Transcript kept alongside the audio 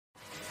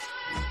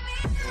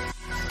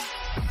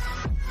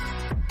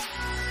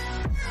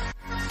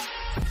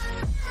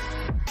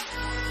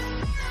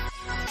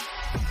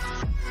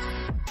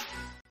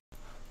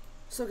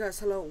So guys,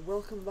 hello,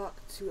 welcome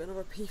back to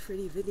another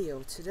P3D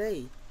video.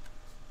 Today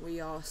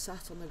we are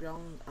sat on the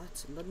ground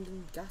at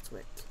London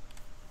Gatwick.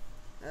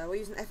 We're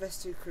using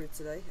FS2 crew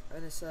today,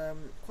 and it's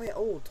quite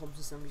old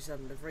Thomson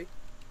 77 livery.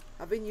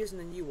 I've been using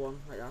the new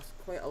one like that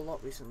quite a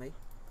lot recently,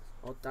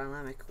 or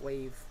dynamic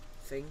wave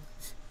thing,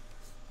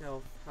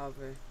 no,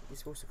 however you're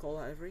supposed to call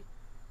that livery.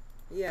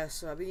 Yeah,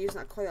 so I've been using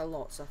that quite a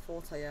lot, so I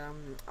thought I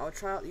would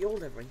try out the old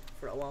livery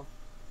for a while.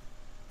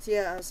 So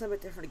yeah, it's a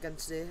bit different again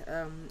today.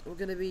 We're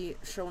going to be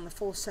showing the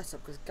full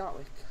setup because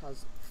Gatwick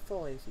has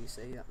full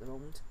ATC at the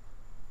moment.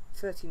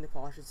 13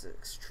 departures, it's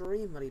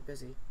extremely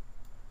busy.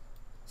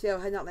 So yeah,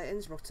 we're heading out to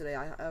Innsbruck today.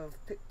 I've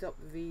picked up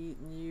the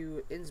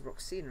new Innsbruck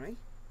scenery,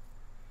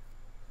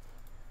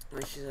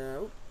 which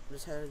is,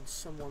 just heard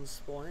someone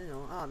spawn in,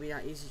 or I'll be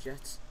at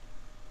EasyJet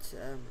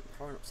to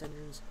powering up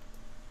engines.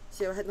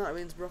 So yeah, we're heading out to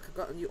Innsbruck. I've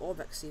got the new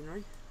ORBX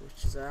scenery,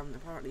 which is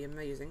apparently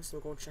amazing, so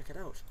we'll go and check it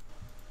out.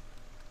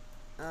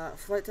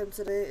 Flight time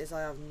today is, I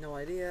have no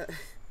idea.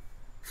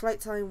 Flight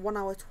time 1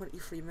 hour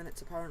 23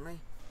 minutes apparently.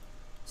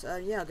 So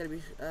yeah, I'm going to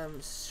be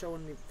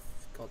showing me,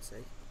 for God's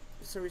sake,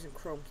 for some reason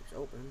Chrome keeps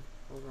opening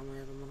over on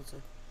my other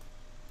monitor.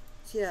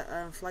 So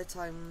yeah, flight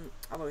time,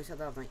 I've already said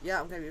that, haven't I? Yeah,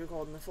 I'm going to be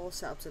recording the full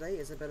setup today.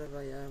 It's a bit of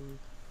a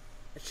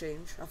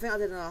change. I think I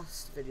did in the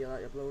last video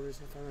that I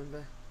uploaded, if I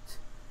remember.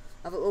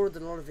 I've uploaded a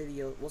lot of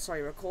videos, well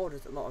sorry,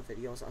 recorded a lot of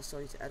videos that I still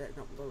need to edit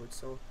and upload,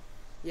 so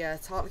yeah,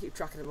 it's hard to keep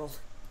track of them all.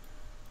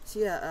 So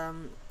yeah,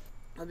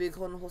 I'll be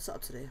recording the whole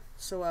setup today.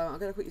 So I'm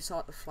going to quickly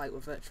start the flight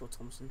with virtual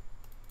Thomson.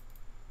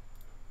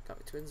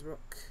 Gatwick to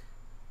Innsbruck,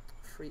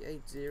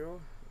 380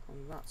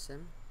 on that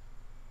sim.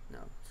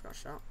 No,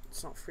 scratch that.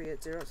 It's not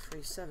 380, it's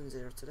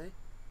 370 today.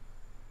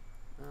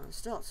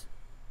 Start.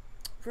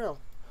 Brill.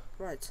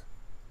 Right.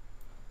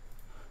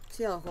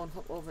 So yeah, I'll go and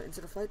hop over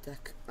into the flight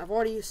deck. I've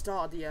already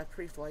started the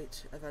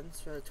pre-flight events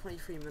for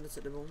 23 minutes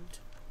at the moment.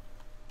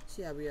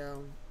 So yeah,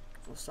 we'll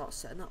start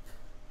setting up.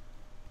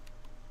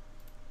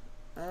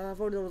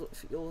 I've already loaded up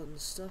fuel and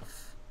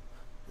stuff.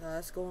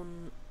 Let's go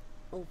and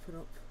open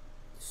up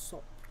the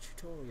SOP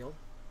tutorial.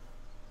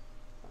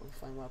 I'll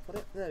find where I put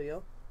it. There we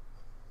go.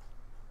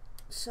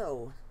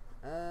 So,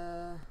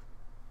 let's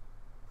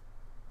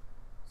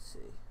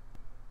see.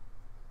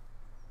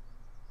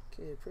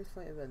 Okay,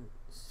 pre-flight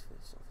events.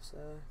 First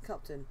officer,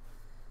 captain.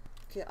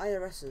 Okay,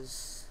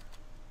 IRSs.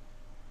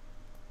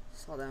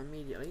 Start them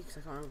immediately because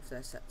I can't remember if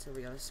they're set to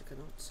realistic or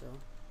not. So.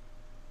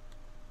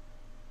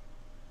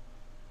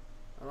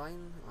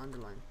 Align,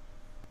 underline.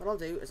 What I'll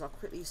do is I'll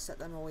quickly set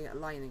them away at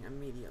aligning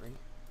immediately.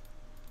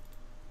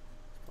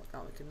 Put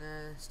Gatwick in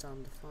there,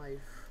 stand 5-3.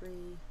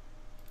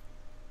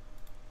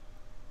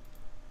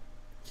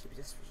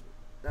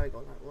 There we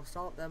go, we'll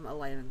start them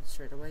aligning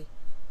straight away.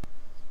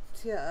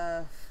 So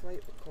yeah,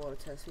 flight recorder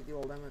test, keep the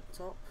all them at the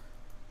top.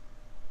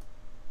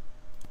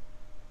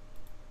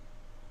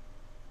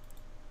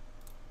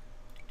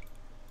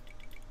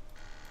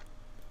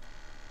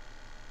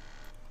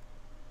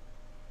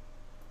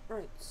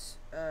 Right,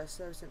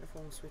 service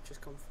interphone switch is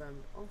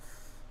confirmed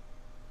off.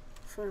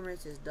 Frame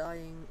rate is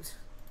dying. Let's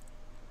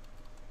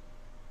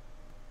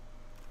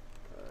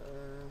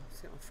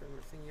get my frame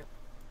rate thing up.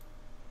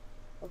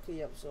 Okay,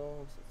 yep,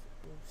 so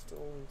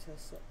installing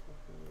test set.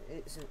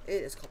 It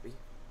is copy.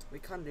 We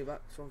can do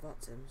that from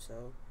that sim,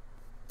 so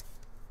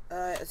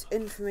it's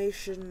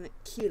information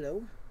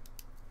kilo.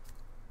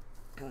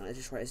 I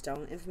just write this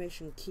down.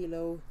 Information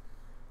kilo.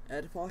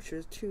 Departure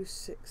is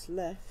 26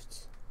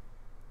 left.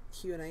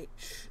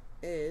 QNH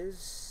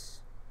is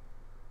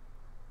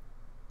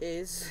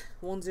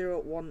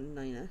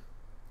 1019.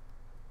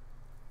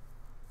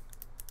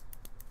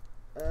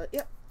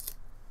 Yep.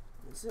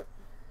 That's it.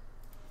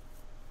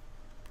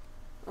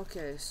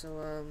 Okay,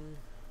 so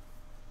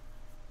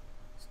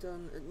it's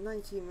done at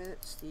 19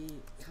 minutes. The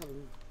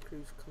cabin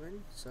crew's come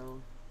in,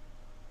 so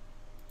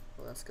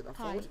well, let's get that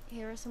forward. Hi,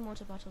 here are some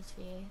water bottles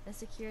for you. The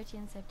security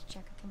and safety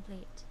check are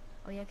complete.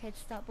 Are you okay to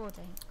start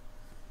boarding?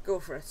 Go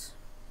for it.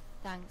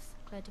 Thanks.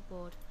 Clear to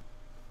board.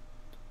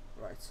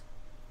 Right.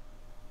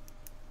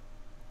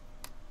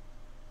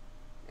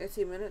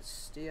 18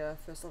 minutes, the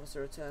first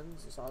officer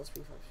returns, the starts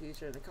pre-flight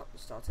procedure, and the captain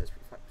starts his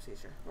pre-flight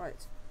procedure.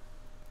 Right.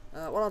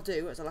 What I'll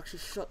do is I'll actually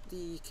shut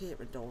the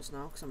catering doors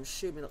now, because I'm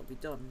assuming it'll be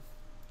done.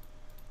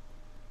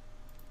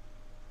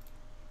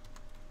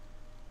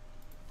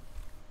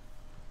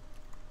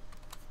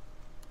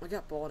 I'll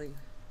get boarding.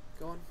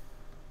 Go on.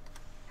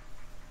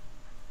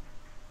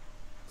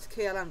 It's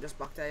KLM just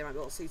back there, you might be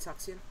able to see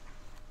taxiing.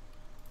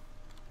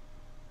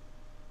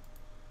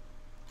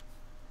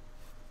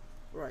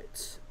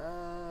 Right,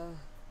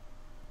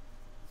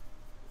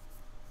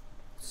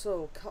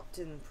 so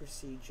captain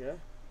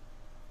procedure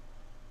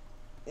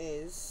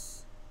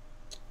is,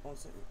 one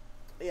second,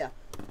 yeah,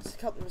 so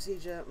captain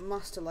procedure,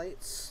 master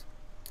lights,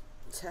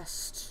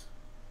 test,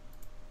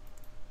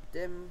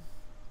 dim,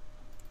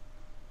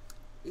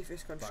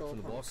 EVGA control. Back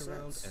from the walk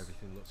around, sets.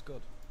 everything looks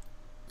good.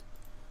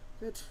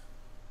 Good.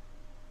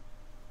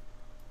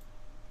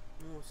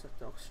 We'll set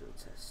the oxygen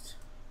test.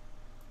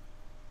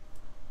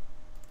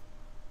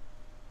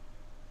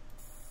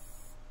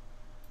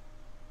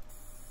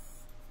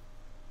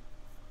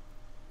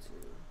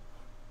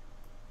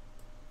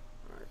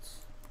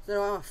 Don't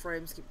know why my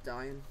frames keep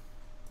dying.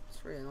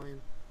 It's really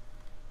annoying.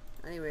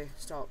 Anyway,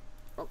 start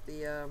up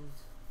the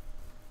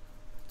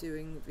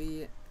doing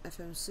the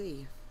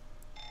FMC.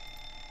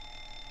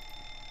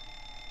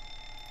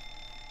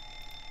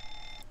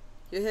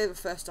 You hear the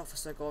first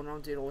officer going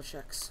around doing all the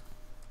checks.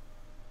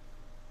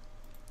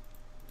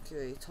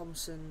 Okay,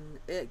 Thomson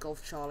 8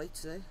 Golf Charlie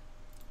today.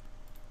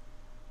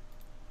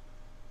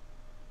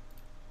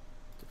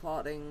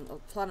 Departing,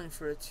 planning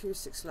for a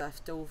 26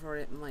 left Dover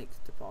 8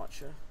 Mike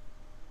departure.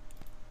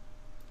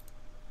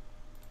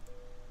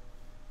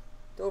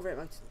 Dover 8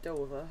 Mike to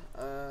Dover.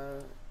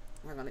 Hang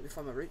on, let me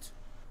find my route.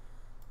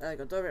 There we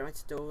go, Dover 8 Mike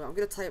to Dover. I'm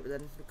gonna type it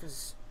in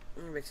because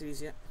it makes it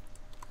easier.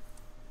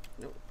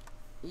 No,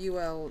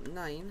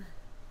 UL9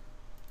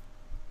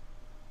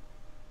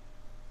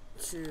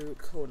 to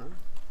Conan.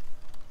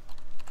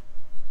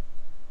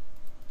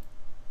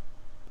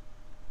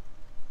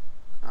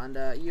 And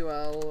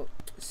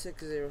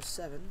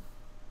UL607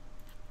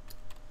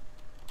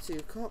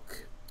 to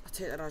Cock. I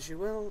take that as you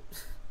will.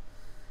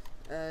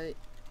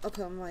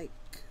 Upper Mike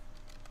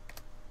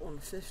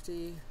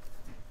 150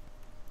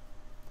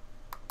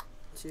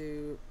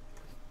 to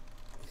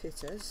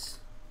Pitters.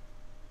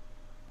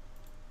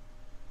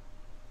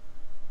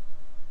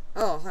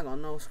 Oh, hang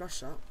on, no,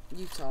 scratch that.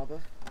 Utah.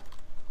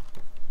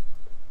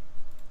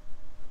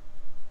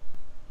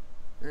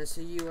 And it's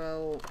a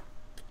UL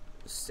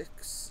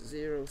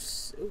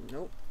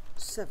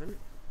 7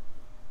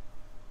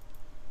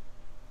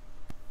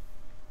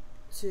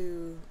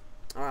 to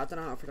I don't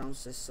know how to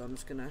pronounce this, so I'm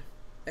just gonna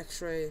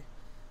X-ray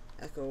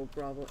Echo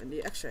Bravo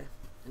India X-ray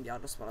India. I'll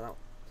just spell it out.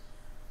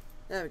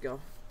 There we go.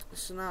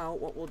 So now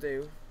what we'll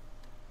do,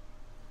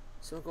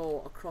 so we'll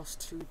go across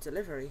to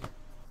delivery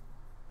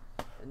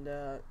and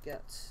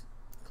get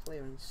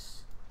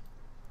clearance.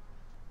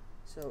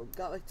 So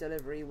Gatwick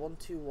delivery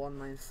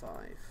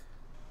 12195.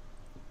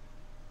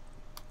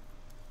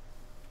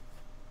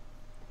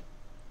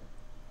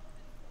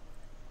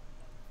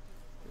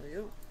 There you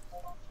go.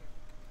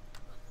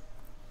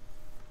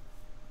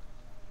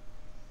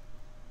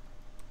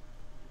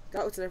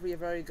 Gatwick delivery, a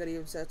very good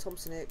evening, sir.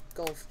 Thomson 8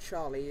 Golf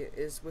Charlie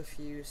is with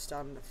you.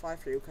 Stand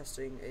 5-3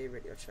 requesting a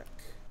radio check.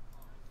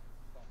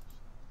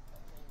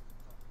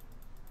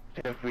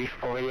 Delivery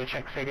for radio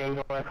checks again,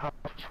 your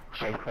aircraft.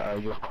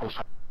 Sorry, your call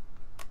sign.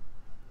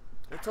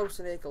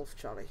 Thomson 8 Golf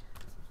Charlie.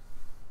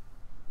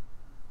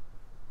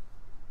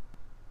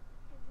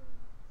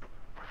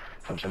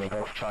 Thomson 8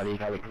 Golf Charlie,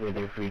 Gatwick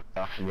delivery, good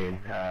afternoon.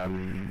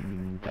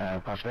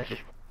 Pass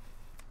message.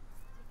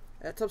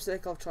 Thomson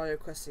 8 Golf Charlie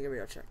requesting a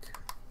radio check.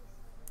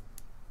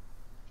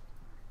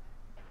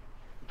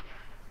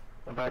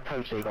 About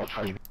Thomson 8 Golf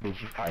Charlie,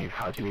 BG5,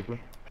 how do you leave me?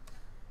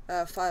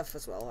 5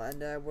 as well,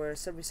 and we're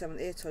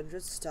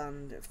 77-800,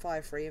 stand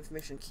 5-3,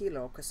 information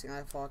kilo, requesting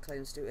IFR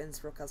claims to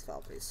Innsbruck as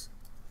well, please.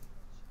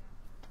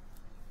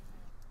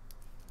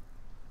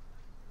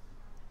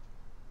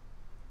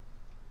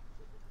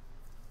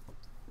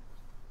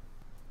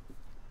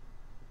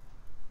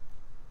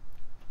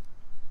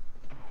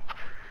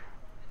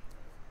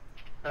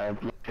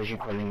 Vision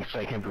calling, so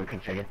I can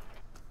configure.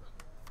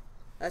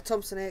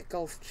 Thomson 8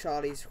 Golf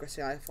Charlie's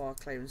requesting IFR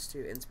claims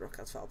to Innsbruck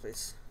as well,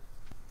 please.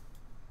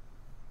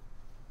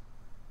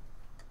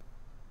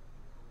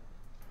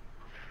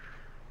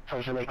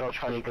 Thomson 8 Golf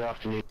Charlie, good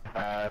afternoon.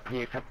 Can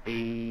you accept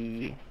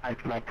the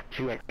ADMAC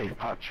 2 X-ray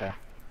departure?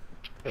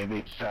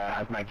 It's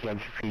ADMAC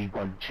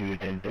 312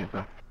 then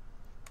Dover.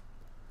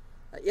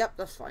 Yep,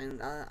 that's fine.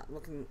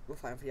 We're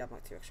fine for the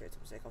ADMAC 2 X-ray,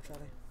 Thomson 8 Golf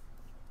Charlie.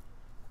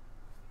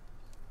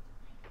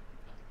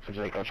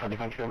 Thomson 8 Golf Charlie,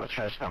 thank you very much.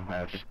 Just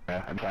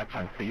a black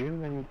time for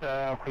you, and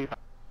I'll call you back.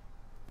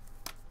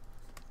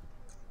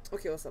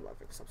 Okay, what's that about?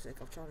 Thomson 8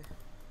 Golf Charlie.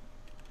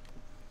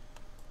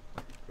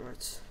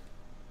 Right.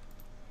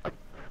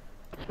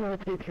 Small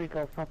P3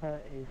 Golf Papa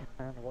is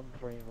and 1-3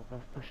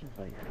 reverse pushing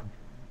please.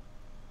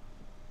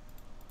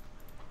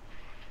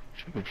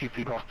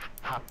 P3 Golf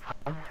Papa,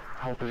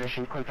 hold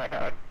position, contact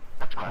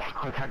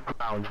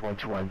ground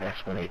 121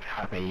 S18,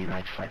 have a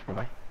nice flight, bye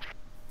bye.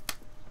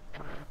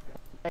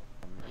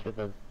 With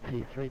a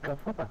P3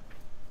 Golf Papa.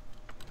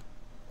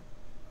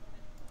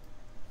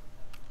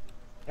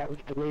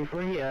 Gatwick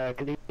delivery,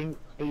 good evening,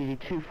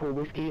 82-4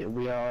 whiskey,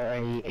 we are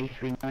a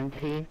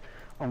A319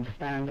 on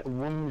stand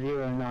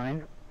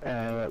 109.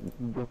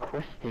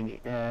 Requesting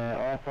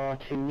IFR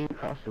to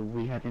Newcastle.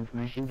 We have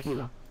information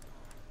kilo.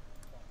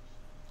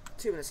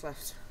 2 minutes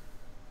left.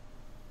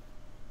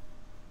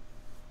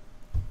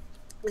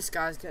 This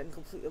guy's getting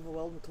completely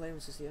overwhelmed with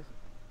clearances here.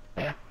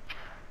 Yeah.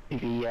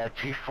 The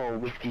 2-4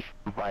 whiskey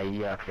by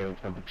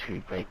clearance number 2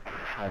 break.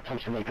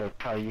 Thomson 8 Golf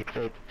Charlie, you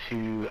cleared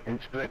to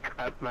Innsbruck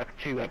at Mach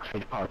 2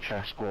 X-ray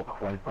departure,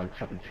 squawk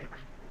 1176.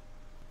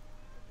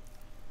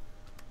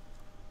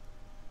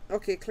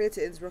 Okay, clear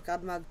to Innsbruck,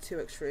 ADMAG 2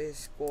 X-ray,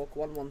 squawk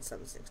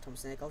 1176,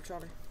 Thomson 8 Golf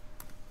Charlie.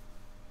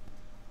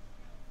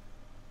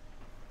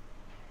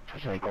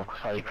 Thomson 8 Golf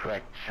Charlie,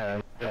 correct.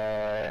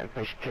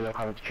 Information kilo,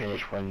 comment to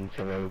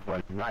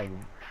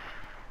QH1019.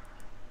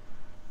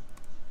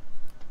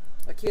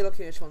 Kilo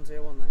QH1019,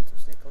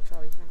 Thomson 8 Golf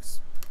Charlie,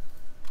 thanks.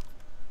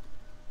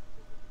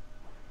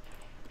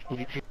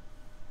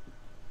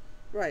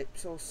 Right,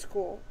 so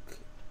squawk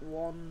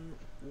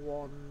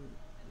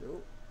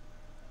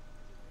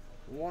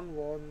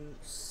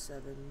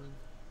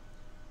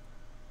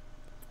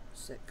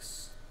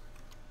 1176.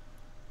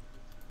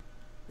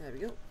 There we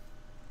go.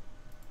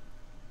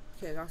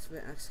 Okay,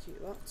 activate and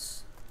execute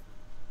that.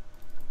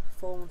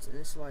 Performance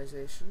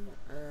initialization.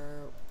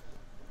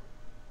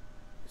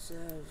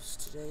 Reserves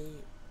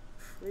today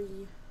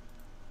free.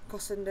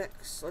 Cost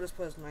index, I'll just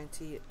put as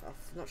 90. I'm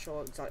not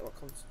sure exactly what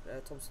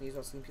Thomson used.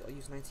 I've seen people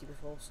use 90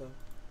 before, so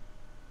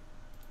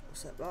we'll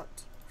set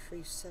that.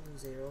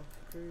 370 for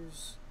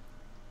cruise.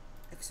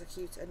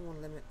 Execute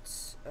N1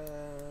 limits.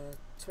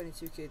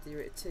 22k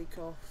D-rated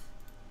takeoff.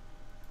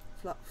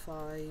 Flap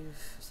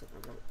 5. Set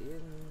that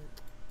in.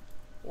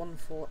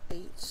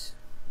 148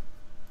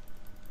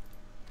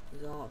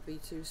 is our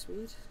V2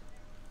 speed.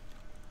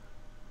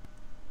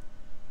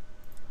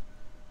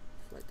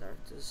 Flight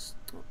directors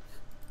up.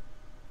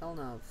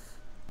 LNAV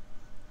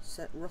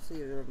set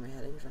roughly over my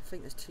heading, which I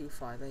think is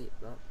 258,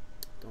 but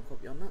don't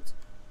quote me on that.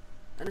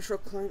 Initial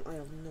climb, I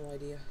have no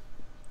idea.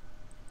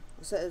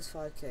 I set it as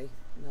 5k,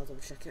 and I'll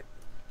double check it.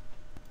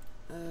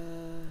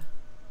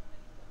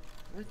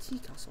 My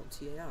TCAS on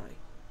TAI?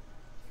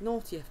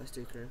 Naughty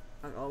FS2 crew.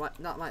 Oh,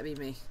 that might be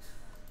me.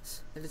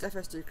 If it's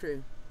FS2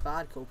 crew,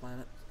 bad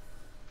co-pilot.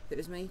 If it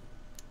is me,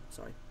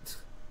 sorry.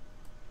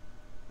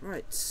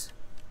 Right.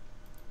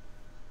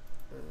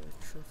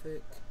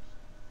 Traffic.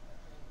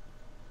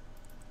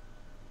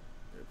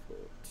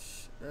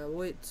 Report.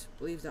 Wait,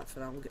 leave that for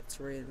now. We'll get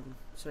terrain on.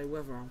 Sorry,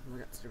 weather on. We'll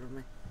get to the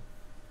me.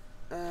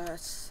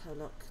 Let's have a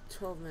look.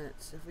 12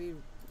 minutes. If we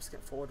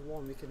skip forward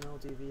one, we can now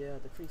do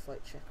the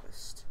pre-flight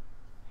checklist.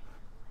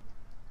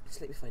 Just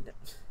let me find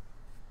it.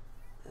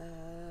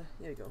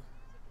 Here we go.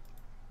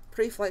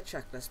 Pre-flight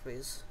checklist,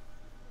 please.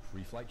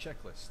 Pre-flight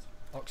checklist.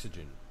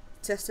 Oxygen.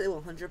 Tested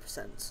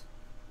 100%.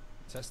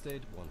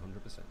 Tested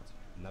 100%.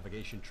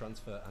 Navigation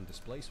transfer and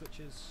display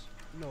switches.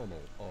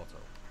 Normal.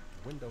 Auto.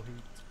 Window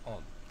heat.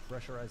 On.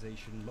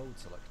 Pressurization mode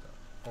selector.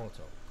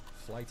 Auto.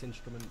 Flight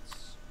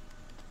instruments.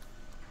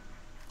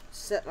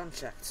 Set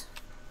unchecked.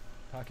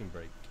 Parking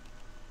brake.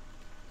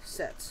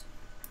 Set.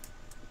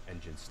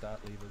 Engine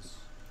start levers.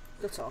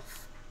 Cut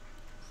off.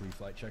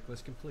 Pre-flight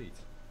checklist complete.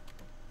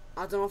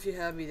 I don't know if you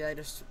heard me there,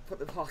 just put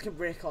the parking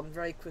brake on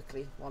very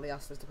quickly while they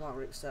asked us to park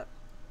brake set.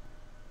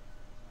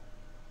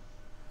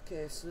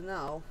 Okay, so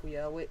now we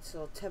wait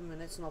till 10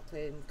 minutes, not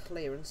playing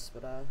clearance,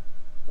 but I've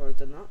already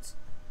done that.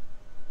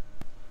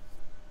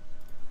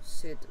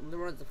 Sid,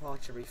 we're on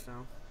departure brief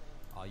now.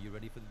 Are you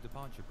ready for the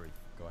departure brief?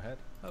 Go ahead.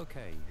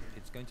 Okay,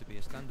 it's going to be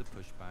a standard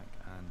pushback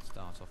and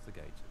start off the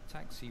gate.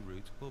 Taxi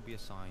route will be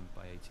assigned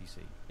by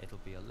ATC.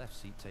 It'll be a left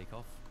seat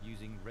takeoff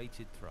using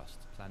rated thrust,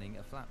 planning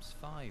a flaps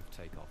 5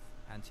 takeoff.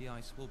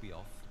 Anti-ice will be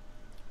off.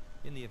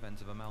 In the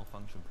event of a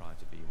malfunction prior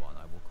to V1,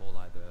 I will call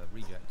either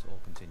reject or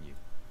continue.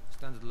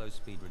 Standard low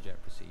speed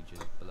reject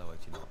procedure below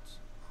 80 knots.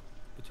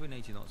 Between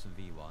 80 knots and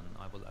V1,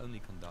 I will only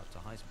conduct a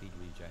high speed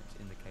reject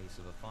in the case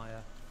of a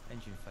fire,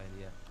 engine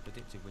failure,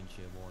 predicted wind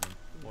shear warning,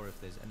 or if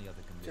there's any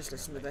other condition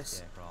that makes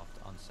the aircraft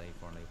unsafe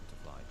or unable to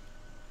fly.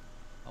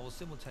 I will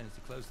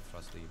simultaneously close the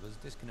thrust levers,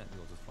 disconnect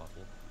the auto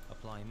throttle,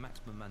 apply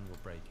maximum manual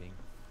braking,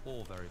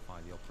 or verify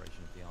the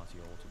operation of the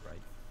RTO auto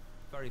brake,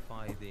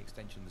 verify the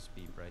extension of the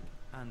speed brake,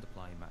 and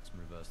apply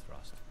maximum reverse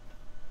thrust.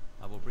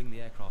 I will bring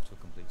the aircraft to a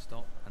complete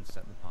stop and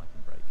set the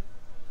parking brake.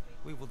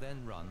 We will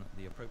then run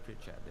the appropriate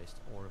checklist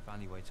or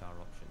evaluate our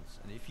options,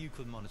 and if you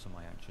could monitor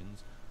my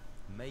actions,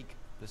 make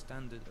the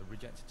standard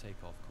rejected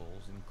takeoff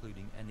calls,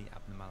 including any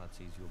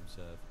abnormalities you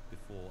observe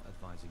before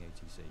advising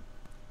ATC.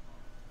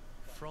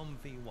 From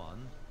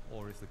V1,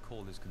 or if the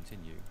call is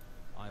continue,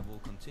 I will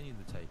continue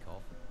the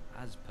takeoff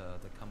as per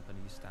the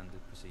company's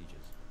standard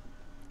procedures.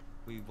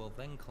 We will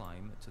then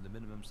climb to the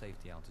minimum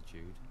safety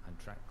altitude and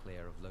track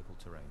clear of local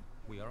terrain.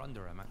 We are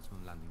under our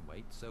maximum landing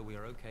weight, so we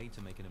are okay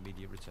to make an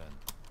immediate return.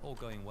 All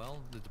going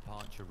well, the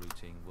departure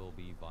routing will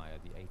be via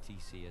the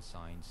ATC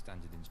assigned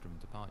standard instrument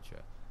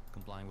departure,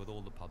 complying with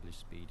all the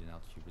published speed and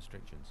altitude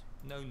restrictions.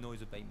 No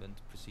noise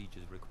abatement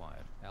procedures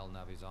required.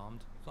 LNAV is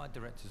armed, flight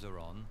directors are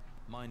on,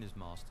 mine is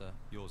master,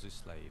 yours is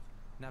slave.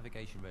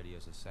 Navigation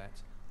radios are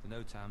set, the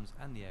NOTAMs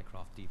and the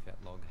aircraft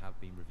defect log have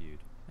been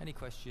reviewed. Any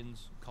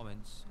questions,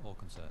 comments or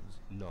concerns?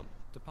 None.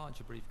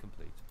 Departure brief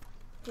complete.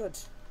 Good.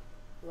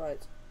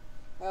 Right.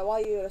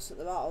 While you were listening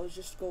to that, I was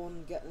just going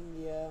and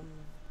getting the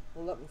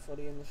looking for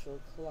the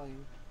initial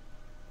climb,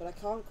 but I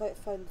can't quite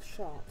find the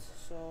shot,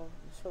 so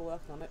I'm still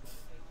working on it.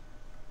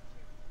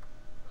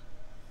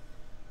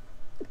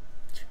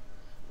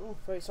 Oh,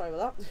 very sorry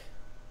about that.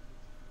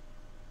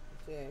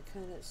 Okay,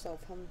 kind of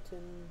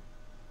Southampton.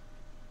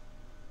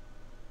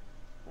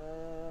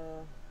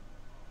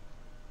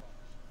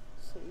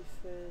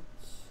 Seaford.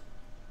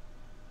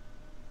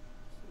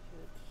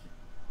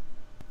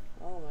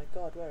 Oh my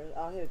god, where is it?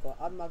 Oh, here we go.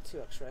 I'm Mag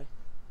 2 X-ray.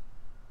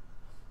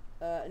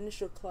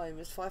 Initial climb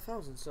is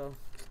 5,000, so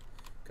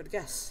good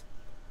guess.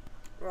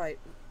 Right,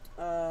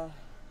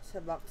 let's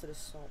head back to the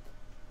stop.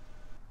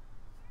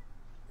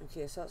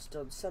 Okay, so that's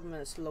done. 7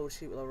 minutes, load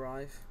sheet will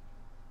arrive.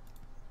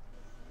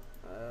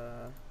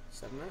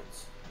 7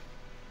 minutes.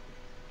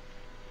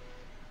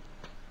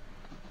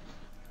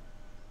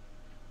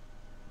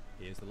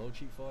 Here's the load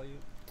sheet for you.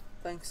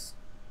 Thanks.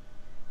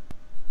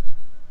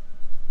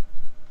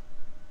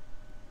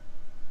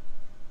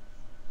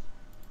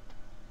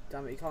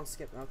 Damn it, you can't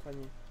skip now, can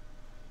you?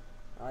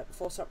 Alright,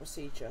 before start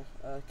procedure.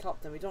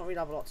 Captain, we don't really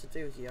have a lot to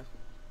do here.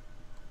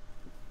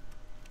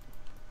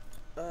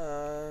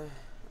 Oh,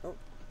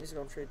 he's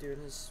gone through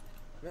doing his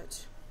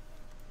bit.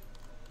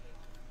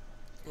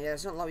 Yeah,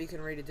 there's not a lot you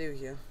can really do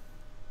here.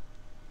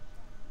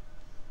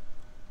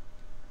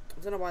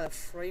 I don't know why the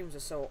frames are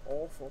so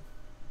awful.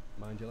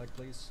 Mind your leg,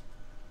 please.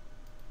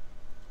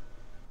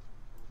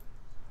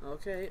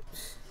 Okay.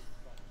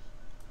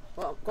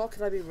 What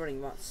could I be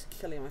running that's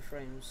killing my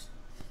frames?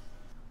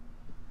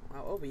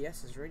 Wow,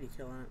 OBS is really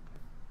killing it.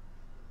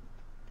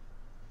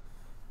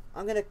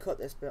 I'm gonna cut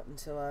this bit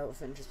until I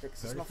finish this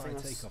because there's nothing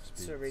else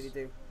to really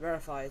do.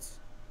 Verified.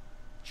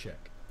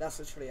 Check. That's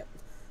literally it.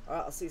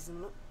 Alright, I'll see you in a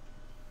minute.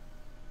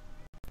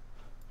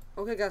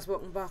 Okay guys,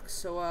 welcome back.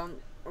 So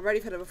we're ready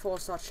for the before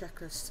start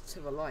checklist to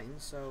the line,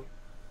 so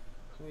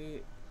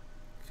we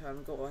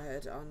can go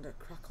ahead and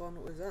crack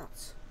on with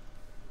that.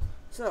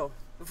 So,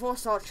 before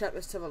start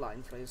checklist to the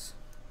line, please.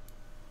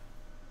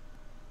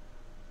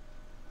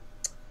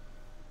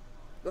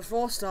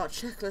 Before start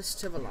checklist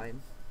to the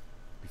line.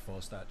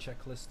 Before start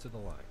checklist to the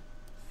line.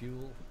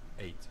 Fuel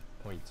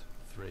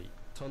 8.3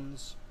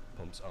 tons.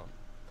 Pumps on.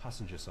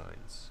 Passenger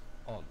signs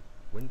on.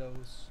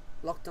 Windows.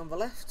 Locked on the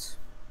left.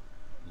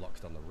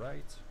 Locked on the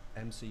right.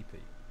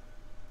 MCP.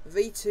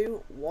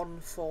 V2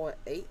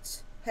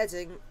 148.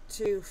 Heading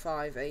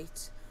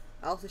 258.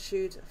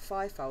 Altitude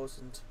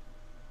 5000.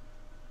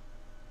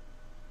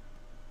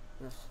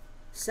 Ugh.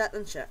 Set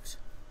and checked.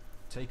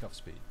 Takeoff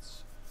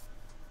speeds.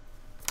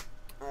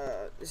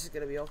 This is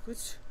going to be awkward.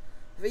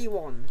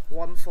 V1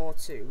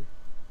 142.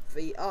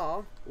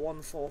 VR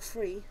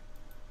 143.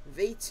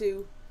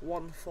 V2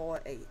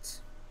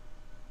 148.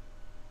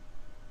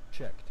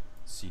 Checked.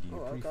 CDU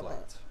Oh, I got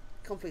pre-flight. that.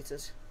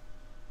 Completed.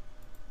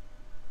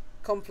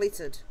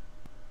 Completed.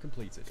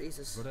 Completed.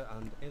 Jesus. Rudder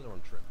and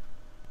aileron trim.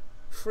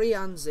 3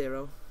 and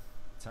 0.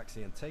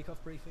 Taxi and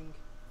takeoff briefing.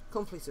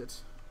 Completed.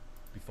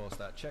 Before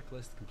start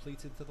checklist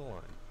completed to the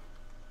line.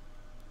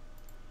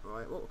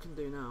 Right, what we can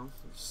do now,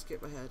 just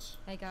skip ahead.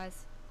 Hey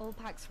guys, all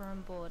packs are on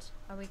board.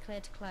 Are we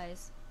clear to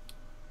close?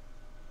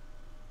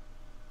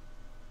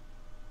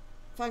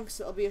 Thanks,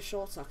 it'll be a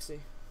short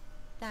taxi.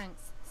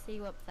 Thanks. See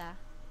you up there.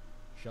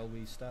 Shall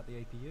we start the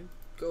APU?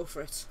 Go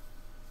for it.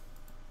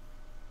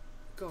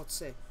 God's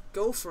sake.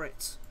 Go for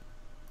it.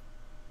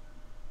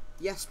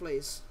 Yes,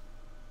 please.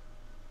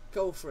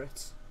 Go for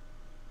it.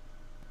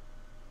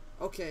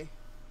 Okay.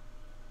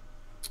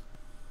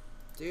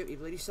 Do it, you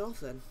bloody self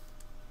then.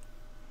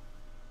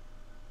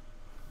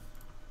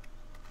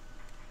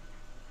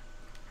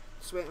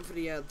 Just waiting for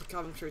the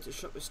cabin crew to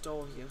shut this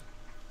door here.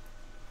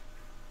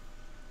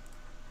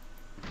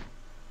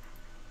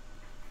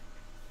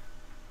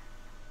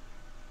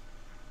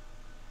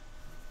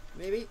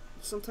 Maybe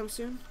sometime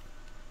soon.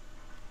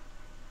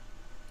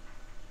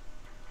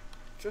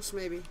 Just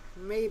maybe.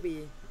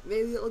 Maybe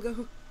it'll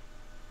go.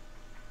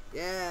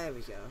 Yeah, there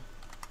we go.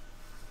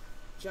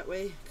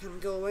 Jetway can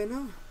go away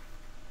now.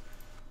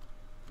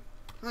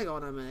 Hang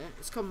on a minute,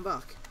 it's coming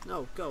back.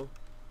 No, go.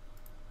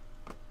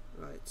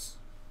 Right.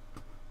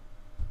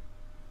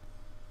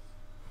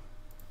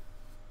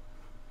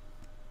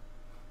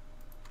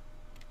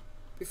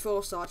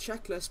 Before start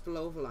checklist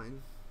below the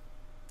line.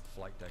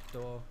 Flight deck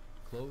door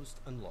closed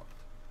and locked.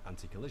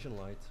 Anti-collision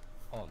light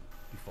on.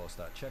 Before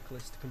start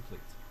checklist complete.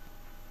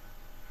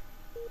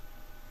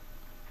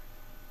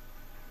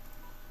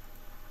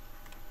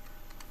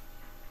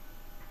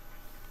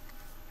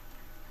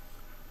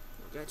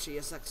 Get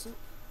GS exit.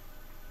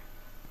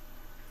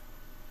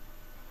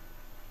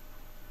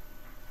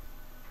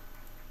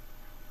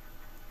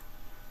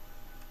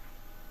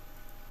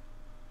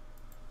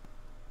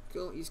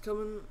 Cool, he's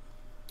coming.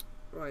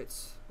 Right,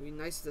 be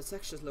nice if the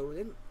texture's loaded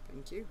in.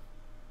 Thank you.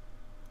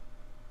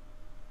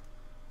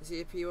 Is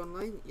the APU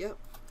online? Yep.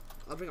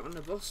 I'll bring it on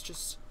the bus,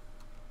 just...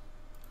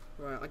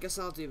 Right, I guess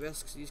I'll do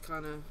this, because he's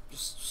kind of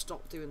just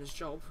stopped doing his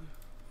job.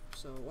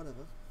 So,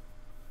 whatever.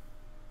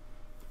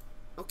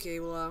 Okay,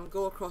 we'll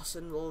go across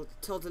and we'll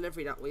tell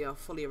delivery that we are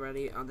fully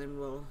ready, and then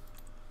we'll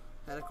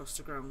head across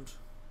the ground.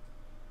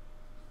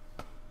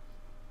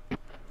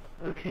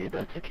 Okay,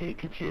 that's okay.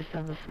 Could you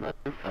send us another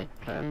flight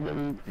plan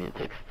and via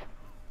text?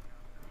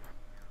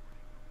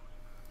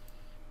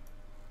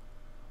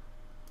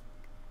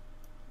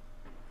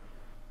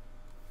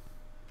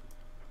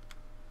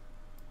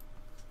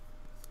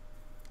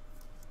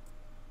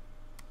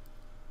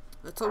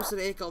 The Thomson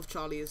 8 Golf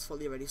Charlie is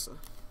fully ready, sir.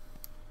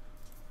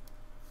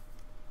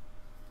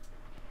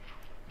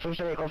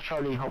 Thomson 8 Golf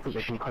Charlie, hold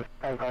position, ground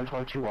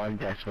 121,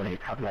 decimal 8,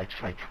 have a nice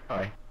flight.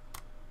 Bye.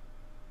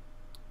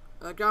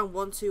 Ground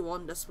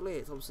 121, decimal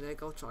 8, Thomson 8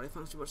 Golf Charlie.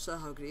 Thanks so much, sir.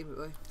 Have a good evening,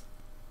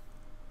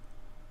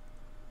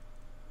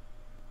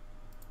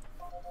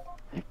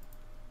 bye.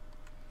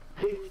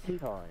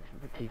 225,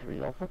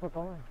 T3 Alpha,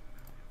 bye-bye.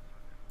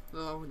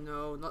 Oh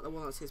no, not the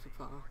one that says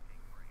Papa.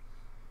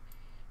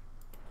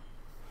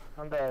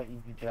 And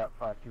EVGA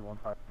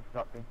 5215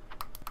 instructing.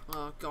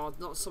 Oh god,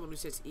 not someone who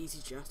says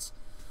EasyJet.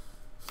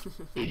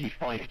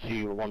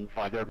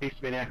 EG5215, there appears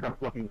to be an aircraft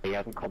blocking me, he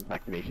hasn't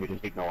contacted me, so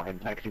just ignore him.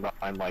 Taxi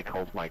by Mike,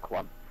 hold Mike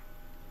 1.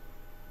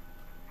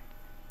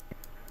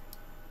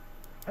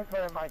 Thanks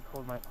very much,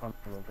 called Mike 1,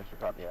 we'll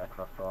disregard the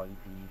aircraft for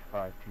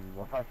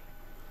EV5215.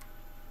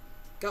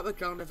 Gatwick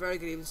ground, a very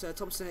good evening, sir.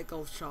 Thomson 8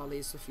 Golf Charlie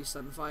is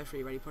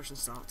 5753, ready, push and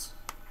start.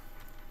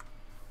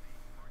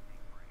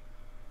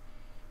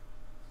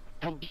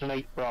 Thomson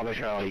 8 Bravo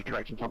Charlie,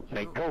 correction Thomson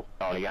 8 Golf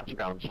Charlie, at the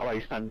ground. Hello,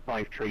 stand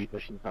 5-3,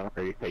 push and start,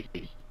 approved, face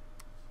east.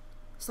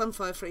 Stand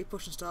 5-3,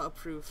 push and start,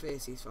 approved,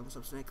 face east from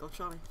Thomson 8 Golf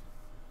Charlie.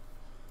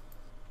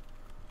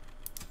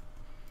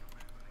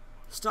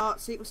 Start,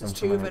 sequences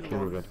 2, then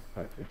 1.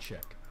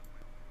 Check.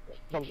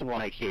 Thomson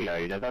 1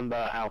 Kilo,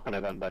 November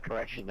Alpha,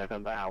 correction,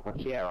 November Alpha,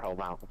 Sierra, hold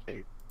Alpha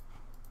 2.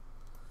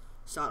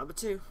 Start number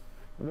 2.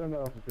 November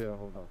Alpha Sierra,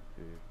 hold Alpha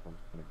 2,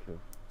 Thompson 8 Kilo.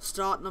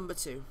 Start number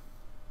 2.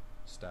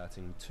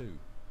 Starting 2.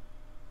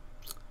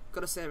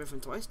 Gotta say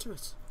everything twice to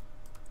it.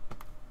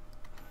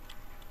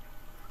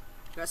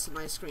 Got some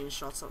nice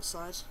screenshots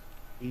outside.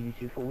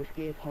 EG24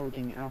 Whiskey is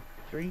holding Alpha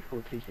 3,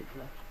 426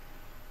 left.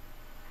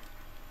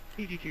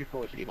 EG24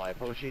 Whiskey, my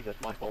apologies,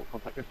 that's my fault.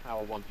 Contact us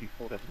tower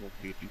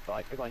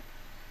 124.225. Goodbye.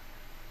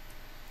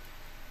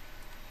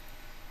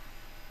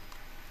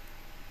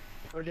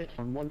 Roger,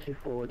 on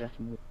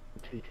 124.220,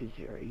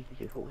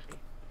 EG24 Whiskey.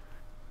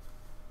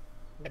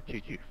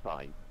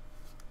 225.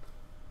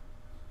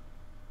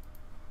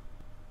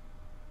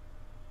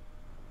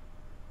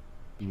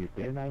 UK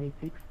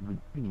 96, good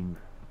evening.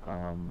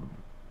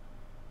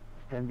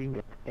 Standing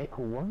at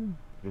Echo 1,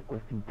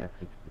 requesting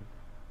taxi.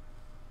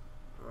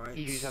 Right.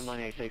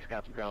 EG7986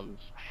 Gatwick grounds,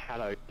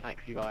 hello,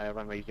 taxi via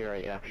runway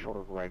 08 left, short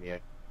of Romeo.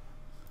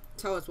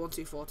 Towers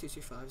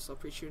 124225, so I'll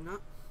pre-tune that.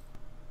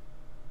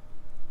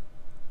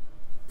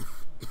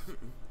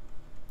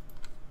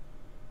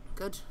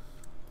 Good.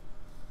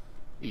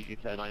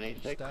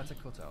 EG7986. Starter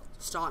cutout.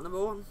 Start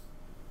number 1.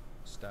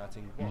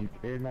 Starting 1.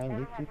 UK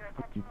 96,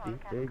 could you please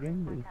say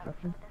again the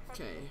instruction?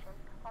 Okay.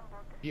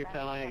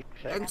 EG7986,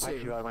 N2. taxi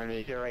via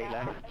runway 08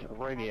 left,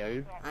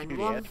 Romeo, And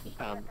Juliet, 1.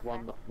 stand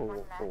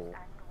 144.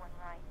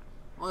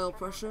 Oil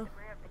pressure.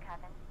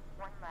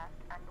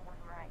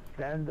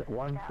 Stand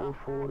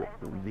 144,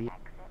 the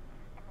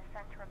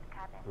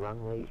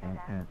runway and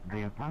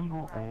the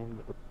Tango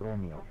and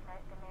Romeo.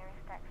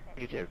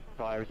 Negative,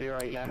 via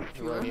 08 left,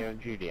 Fuel. Romeo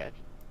and Juliet.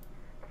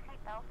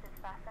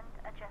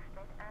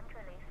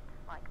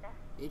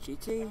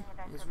 EGT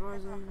is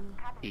rising.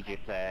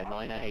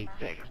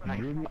 EG986,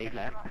 taxi 8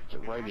 left,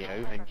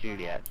 Romeo and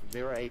Juliet,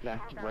 08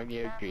 left,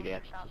 Romeo and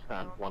Juliet, to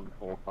stand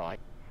 145.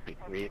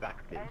 P3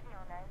 evacuated.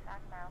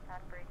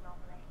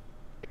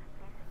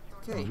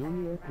 Okay.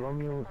 Juliet,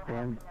 Romeo,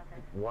 stand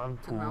Don't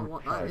know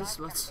what that 145. is,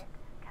 but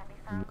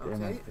UK okay.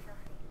 96.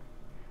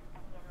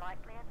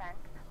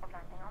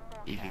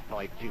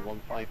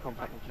 EG5215,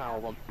 contact the tower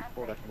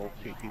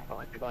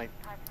 124.225. Goodbye.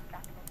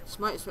 This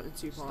might have split in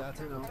 2 parts,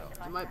 I don't know.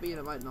 It might be and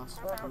it might not.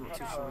 I'm not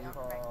too sure yet.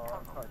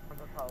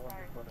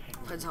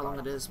 Depends how long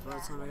it is by the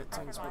time I get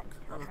to Innsbruck.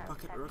 I'll look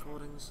back at the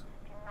recordings.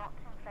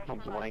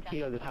 Thomson 1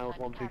 Kilo, the tower's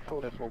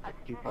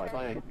 124.225.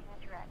 Bye.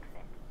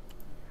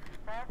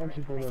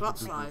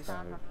 Flaps 5.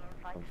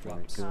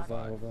 Flaps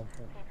 5.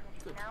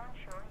 Good.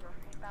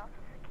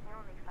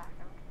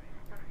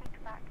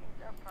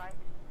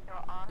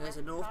 There's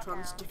a North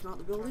Trans sticking out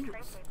the building.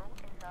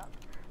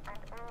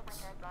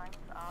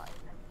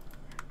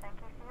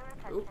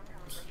 Oh.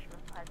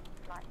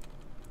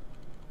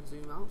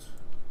 Zoom out.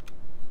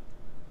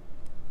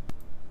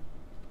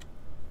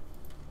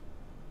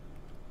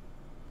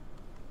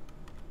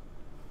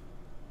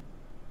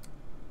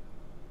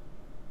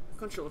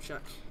 Control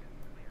check.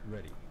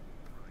 Ready.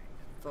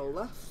 Full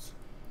left.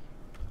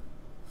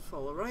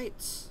 Full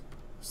right.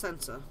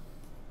 Centre.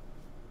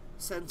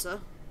 Centre.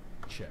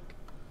 Check.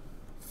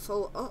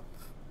 Full up.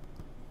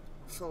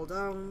 Full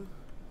down.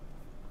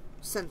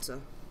 Centre.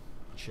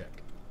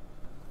 Check.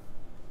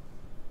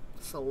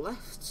 Full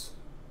left.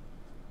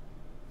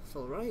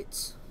 Full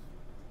right.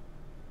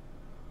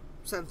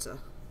 Centre.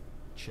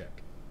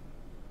 Check.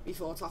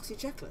 Before taxi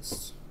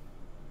checklist.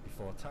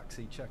 Before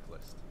taxi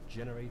checklist.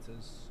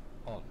 Generators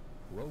on.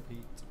 Rope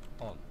heat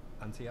on.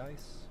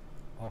 Anti-ice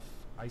off.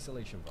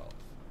 Isolation valve.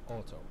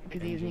 Auto.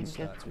 Good Engine evening,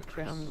 start Gatwick switches.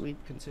 ground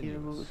with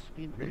Continuous. zero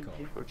speed Recall.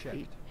 for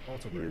Checked.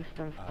 Auto Two brake.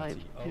 star 5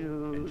 RTO.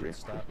 to Engine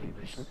start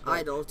levers.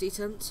 Idle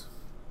detent.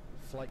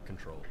 Flight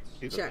controls.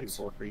 Checked.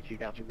 2432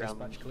 Gatwick ground.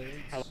 Dispatch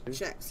clearance. Hello.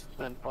 Checked.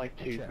 Stand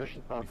 52, Check. push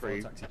and start Before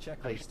through. taxi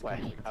checklist Place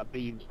west. complete.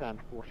 Beam stand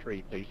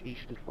 43, please.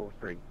 East is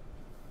 43.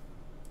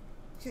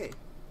 Okay.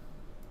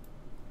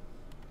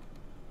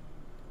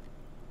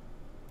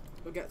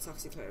 We'll get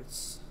taxi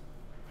clearance.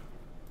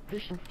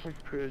 Position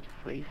approved,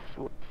 please.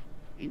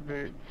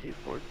 Emergency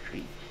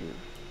 432.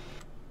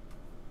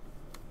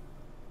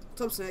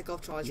 Thomson 8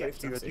 Golf Charlie is ready Yes,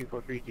 for taxi.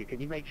 2432.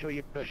 Can you make sure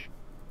you push?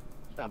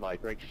 Standby,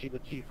 brakes. Sheila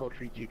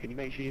 2432. Can you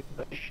make sure you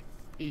push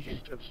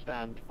east of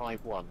stand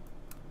 51?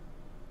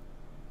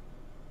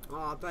 Oh,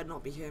 I better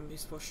not be him,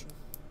 he's pushing.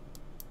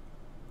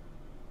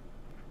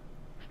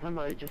 Stand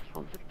by just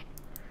 1 sec.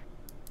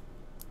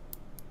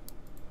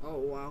 Oh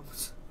wow.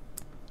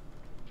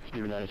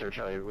 Steven 90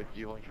 Charlie with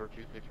you on short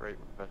 268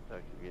 request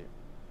taxi again.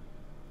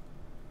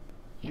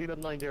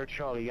 Steven 90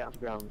 Charlie, gas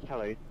ground,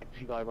 hello,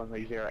 taxi guy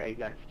 130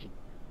 left,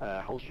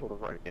 hold short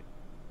of right again.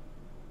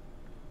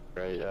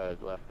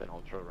 Right, left and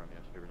hold short of Romeo,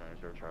 Steven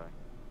 90 Charlie.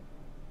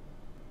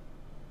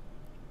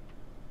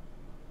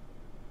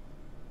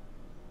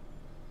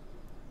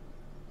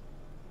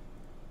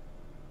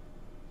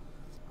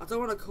 I don't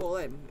want to call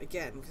him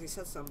again because he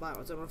said stand by. I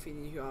don't know if he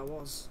knew who I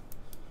was.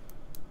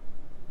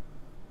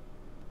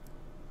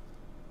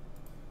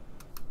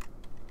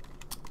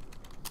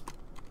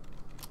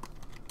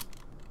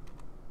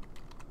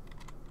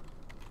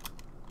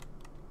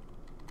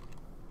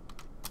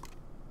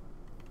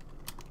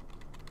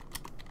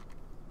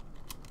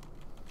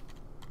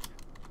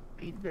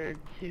 Speedbird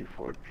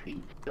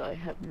 243, I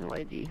have no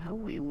idea how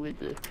we would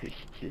push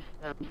to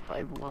stand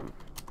 5-1.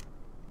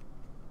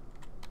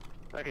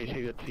 Okay, so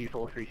you got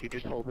 243,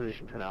 just hold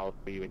position for now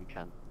for you when you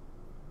can.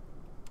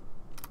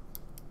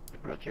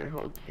 Roger,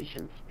 hold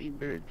position,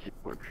 Speedbird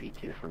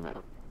 2432 for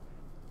now.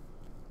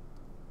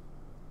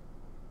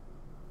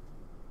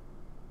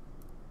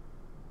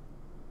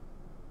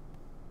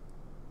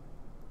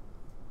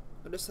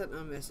 I just sent him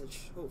a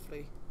message,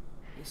 hopefully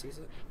he sees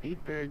it.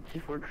 Speedbird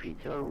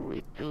 2432, are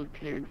we still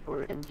cleared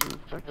for engine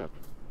startup?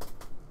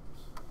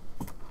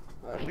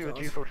 Oh, So you got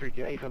God.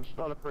 243, AFM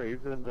not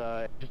approved, and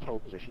just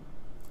hold position.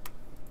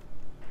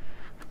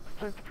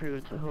 Start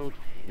approved to hold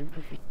in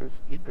position for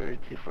Speedbird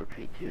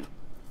 2432.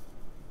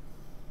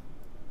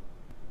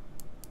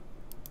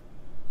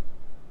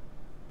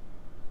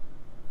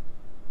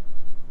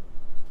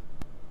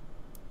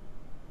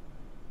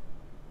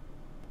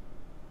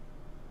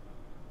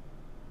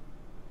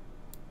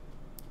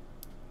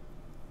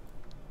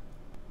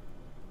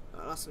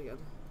 That's again.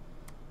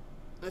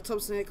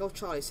 Thomson Echo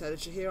Charlie said,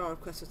 did you hear our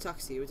request for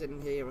taxi? We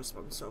didn't hear your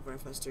response over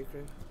FS2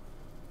 crew.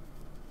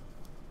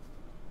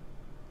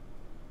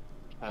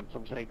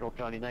 Some saying Golf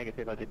Johnny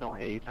negative, I did not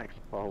hear you, thanks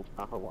for hold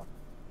Papa 1.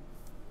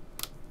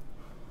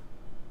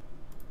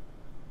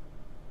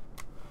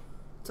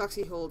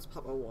 Taxi holds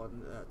Papa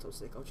 1,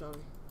 Thomson Echo Charlie.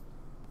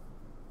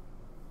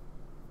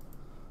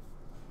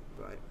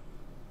 Right.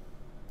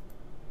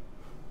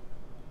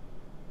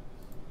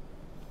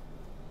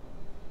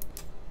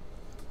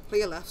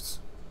 Clear left.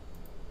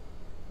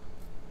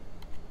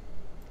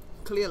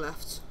 Clear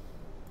left.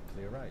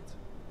 Clear right.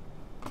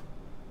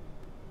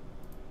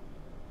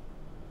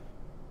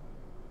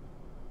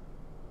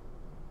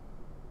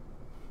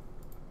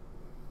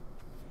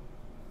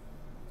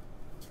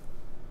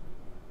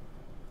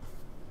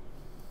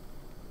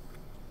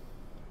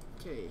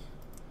 Okay.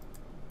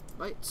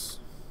 Right.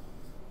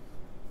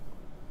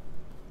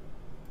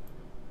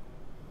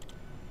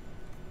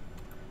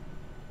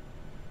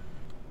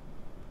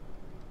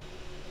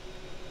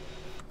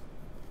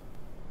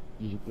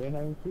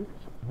 UK96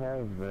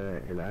 have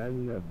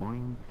الآن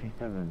Boeing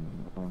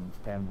 37 on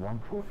stand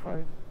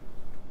 145.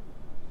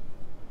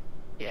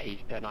 Yeah,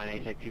 East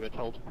 986, you were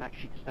told to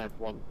actually stand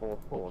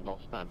 144, not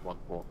stand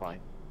 145.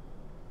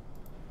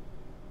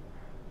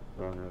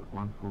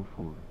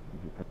 144.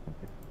 Is it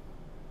accepted?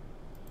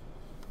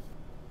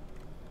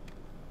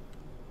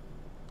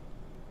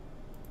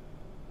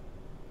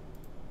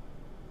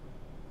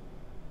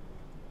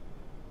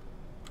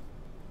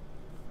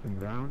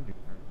 Ground 211.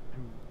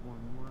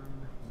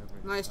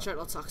 Nice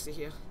turtle taxi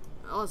here.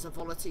 Oh, it's a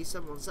Vola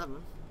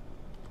T717.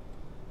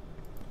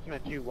 You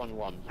went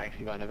 211,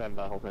 taxi by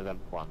November, hold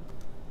November 1.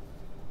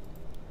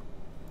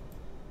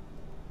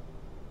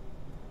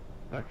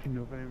 Taxi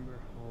November,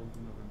 hold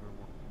November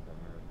 1.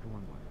 November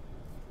 211.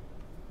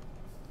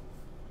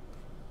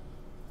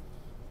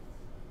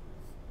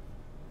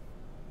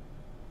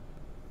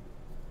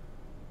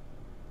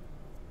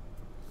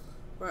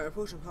 Right,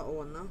 approaching Papa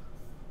 1 now.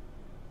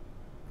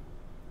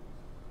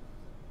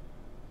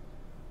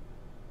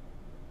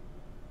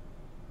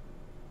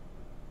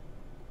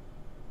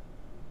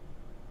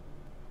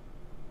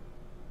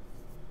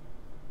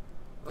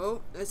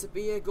 Oh, there's a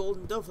BA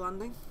Golden Dove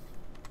landing.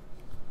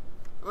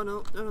 Oh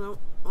no, no, no, no.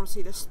 I want to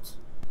see this.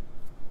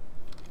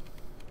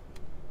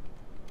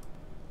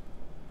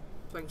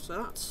 Thanks for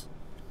that.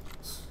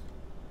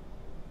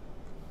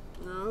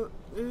 No.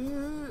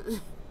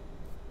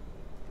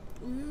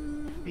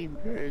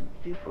 Speedbird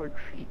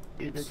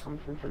 2432, the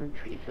Thomson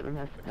 737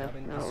 has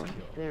Cabin now. is Is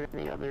secure. there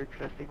any other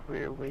traffic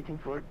we're waiting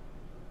for?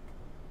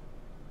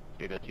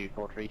 Suda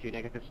 2432,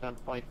 negative stand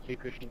 52,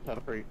 Christian Town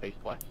approved, face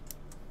west.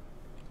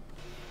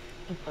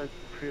 Start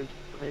approved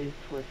place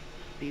with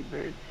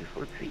Speedbird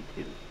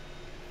 2432.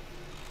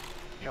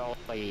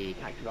 Charlie,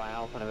 taxi by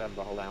Alpha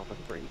November, hold Alpha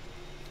 3.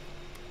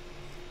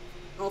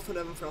 Alpha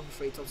 11 for Alpha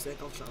 3, Thomson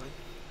Echo Charlie.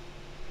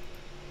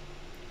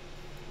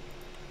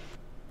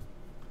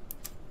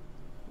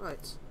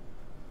 Right.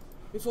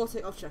 Before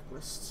takeoff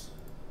checklist.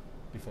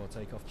 Before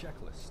takeoff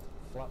checklist.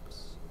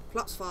 Flaps.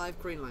 Flaps 5,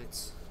 green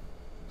lights.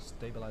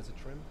 Stabilizer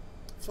trim.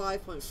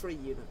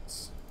 5.3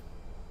 units.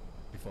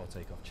 Before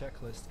takeoff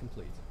checklist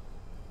complete.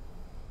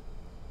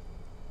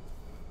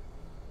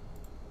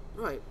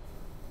 Right.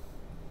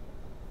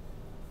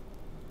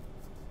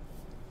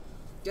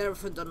 Get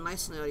everything done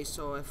nice and early,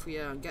 so if we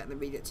get an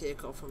immediate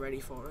takeoff, we're ready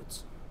for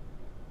it.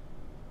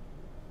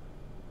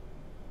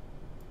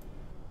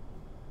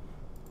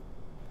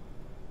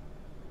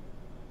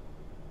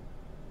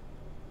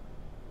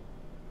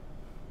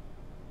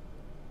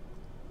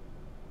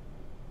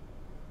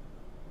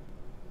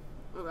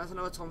 Oh, there's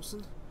another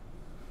Thomson.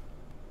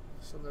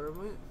 It's on the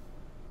runway.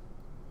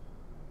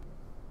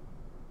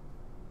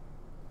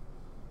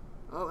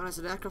 Oh, and there's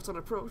an aircraft on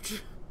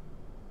approach.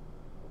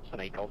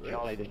 Snake Golf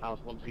Charlie, this house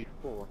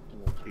 124 to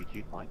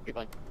 1225.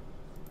 Goodbye.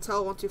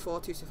 Tell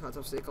 124-225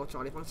 to Snake Golf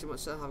Charlie. Thanks so much,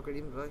 sir. Have a good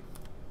evening, bye.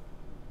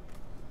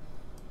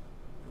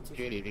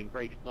 Good evening,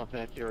 break not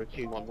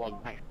 0211.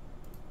 Thanks.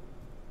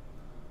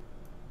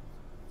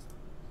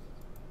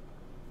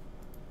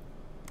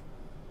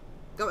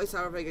 Gatwick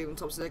Tower, very good evening,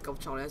 Thomson, Snake Golf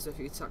Charlie. As if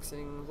you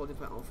taxing holding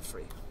point Alpha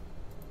 3.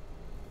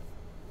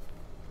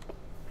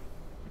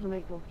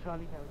 Snake Golf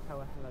Charlie,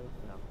 Tower, hello.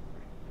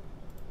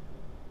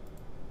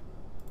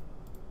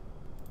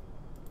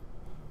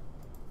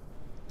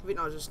 I think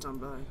I'll just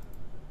stand by.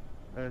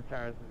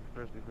 Tara, this is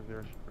firstly for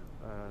zero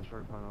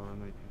short final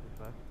runway 26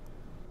 left.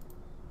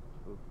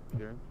 So,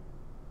 clearance.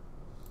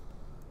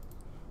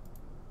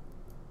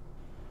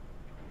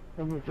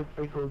 Runway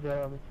 340,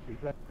 Mr.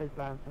 6 left, please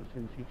land,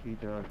 Thomson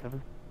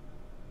 2207.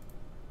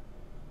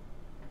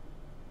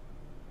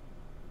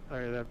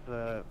 Sorry,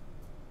 that's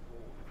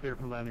clear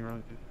for landing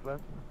runway 26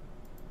 left.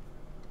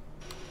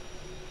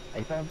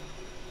 AFM.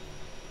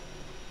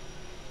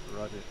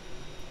 Roger.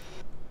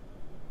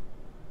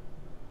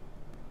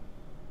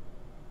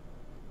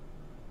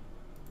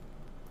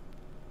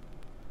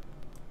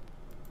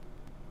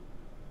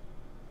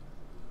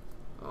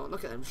 Oh,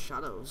 look at them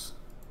shadows.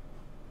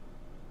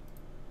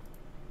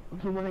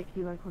 Thomson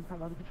 180, line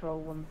contact line control,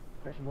 1,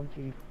 pressure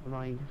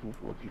 129,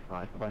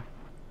 425, bye-bye.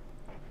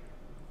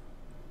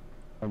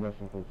 I'm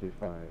resting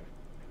 425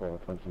 for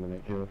 20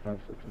 minute kilo,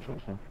 thanks for control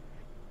center.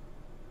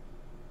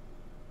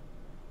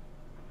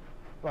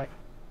 Right.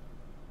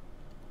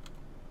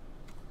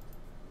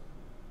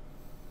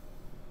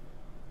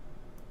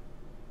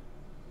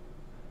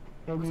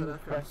 What's that Heading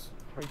aircraft?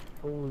 press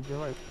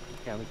 340,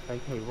 Gatwick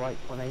vacate right,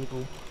 one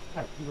able,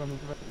 taxi running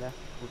direct left,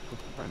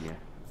 towards Romeo.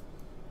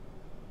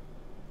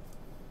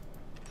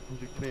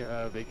 Would you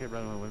clear, vacate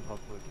runway when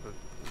possible express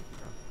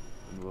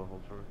and we'll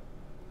hold short.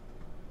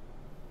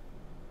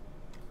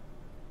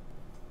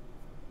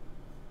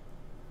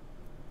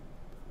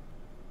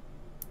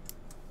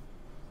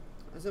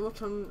 Is there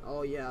much on?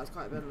 Oh yeah, it's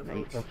quite a bit on the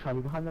approach. Well,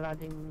 Charlie behind the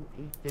landing,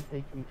 East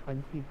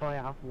 320 via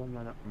Alpha 1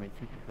 line up from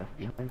 826 left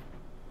behind.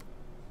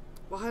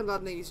 Behind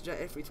landing, use jet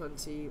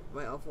A320,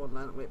 right Alpha 1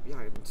 line, wait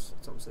behind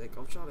Thomson,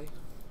 Golf Charlie.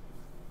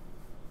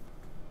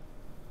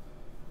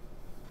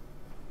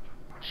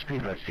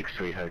 Speedbird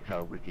 63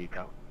 Hotel with you,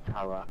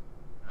 Tower.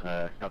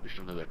 Established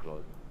on the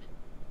close.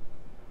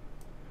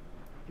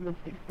 Speedbird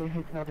 63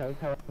 Hotel,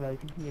 hello,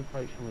 continue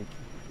approach from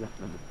 826 left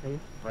number 2,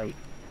 break.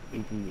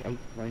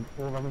 EV894,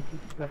 runway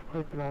 26 left,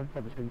 close to land,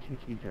 Thomson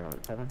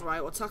 2207.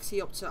 Right, we'll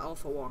taxi up to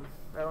Alpha 1.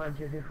 Airline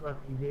 26 left,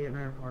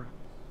 EV894.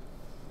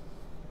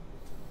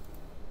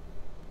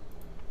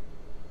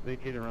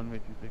 Vacate runway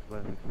 26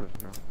 left,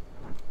 express now.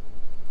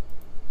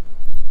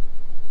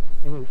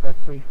 Heading express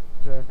 30,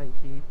 thank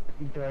you.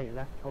 308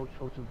 left, hold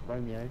short of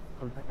Romeo,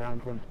 contact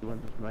ground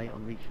 121 from 8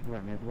 on reach of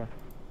Romeo to the west.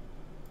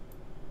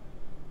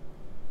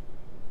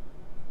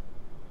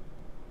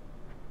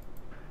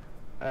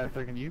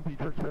 Sir, can you be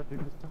first left,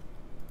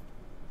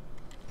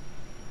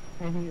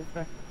 Heading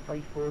express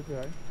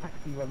 340,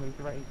 taxi runway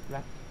 08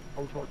 left,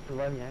 hold short to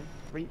Romeo,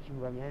 reaching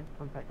Romeo,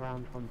 contact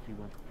ground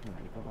 121 from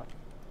 8, bye-bye.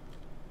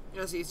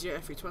 Here's the EasyJet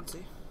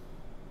A320.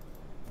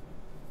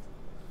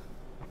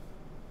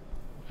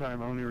 Sorry,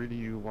 I'm only reading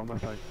you one by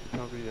side.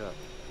 Probably based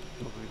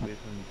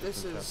on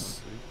This different is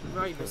steps on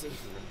very busy.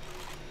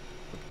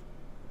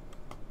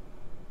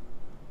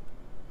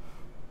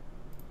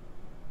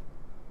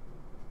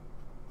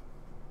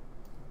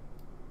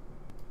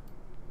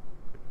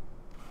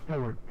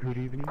 Tower, good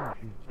evening.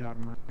 This is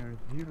Jarman Air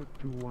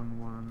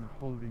 0211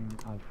 holding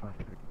Alpha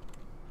 3.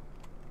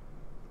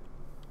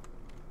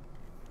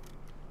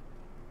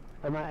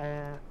 I'm at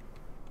Air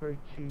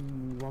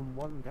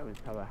 0211,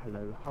 Gatwick Tower,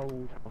 hello,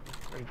 hold Alpha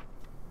 3.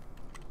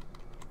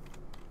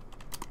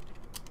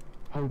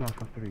 Hold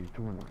Alpha 3,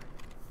 211.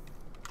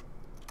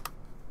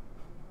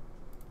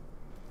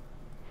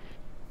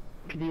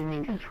 Good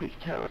evening, Gatwick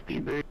Tower,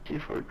 Speedbird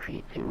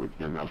 2432 with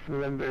your Alpha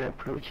November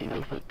approaching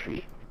Alpha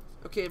 3.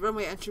 Okay,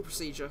 runway entry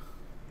procedure.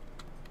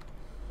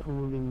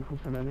 Holding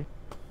Thomson.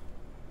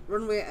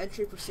 Runway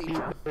entry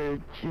procedure.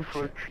 Speedbird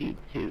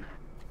 2432.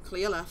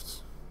 Clear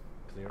left.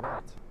 Clear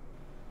right.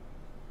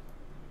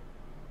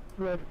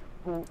 Red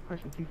 4,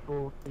 pressure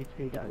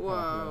 2432, Gatwick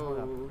Tower, hello,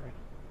 hold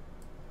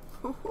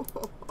Whoa.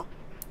 Alpha 3.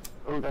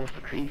 Hold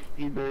Alpha 3,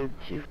 Speedbird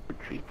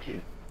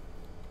 2432.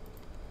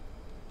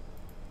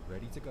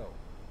 Ready to go.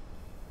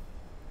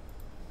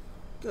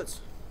 Good.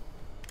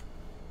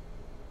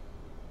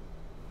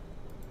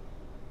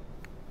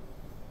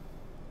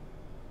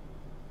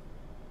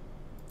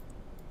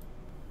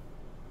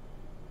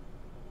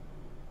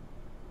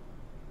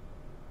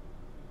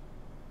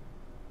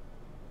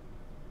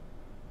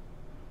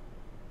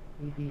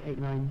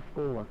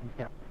 EV894, welcome to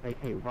Gatwick,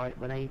 vacate right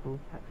when able,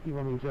 taxi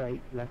runway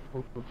 08, left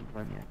full course of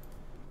Romeo.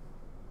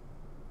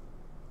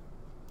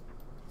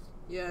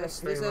 Yes,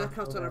 this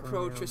aircraft on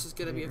approach, this is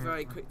going to be a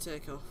very quick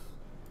takeoff.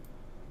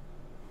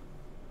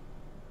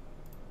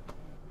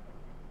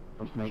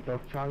 Make off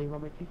Charlie,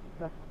 runway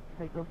 26 left,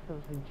 take off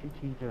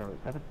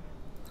 72207.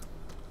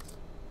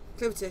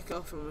 Clear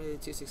takeoff, runway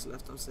 26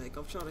 left on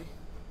takeoff, Charlie.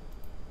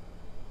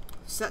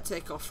 Set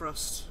takeoff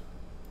thrust.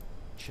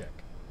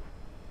 Check.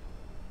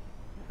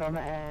 From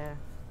Air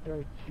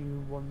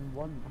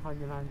 0211, behind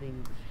your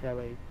landing, show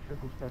a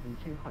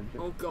 777-200.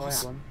 Oh god.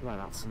 Line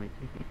up, runway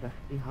 26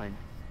 left behind.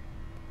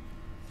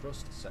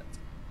 Thrust set.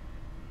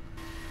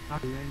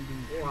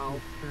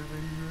 Wow.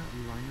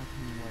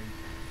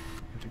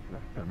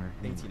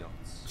 80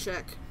 knots.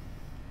 Check.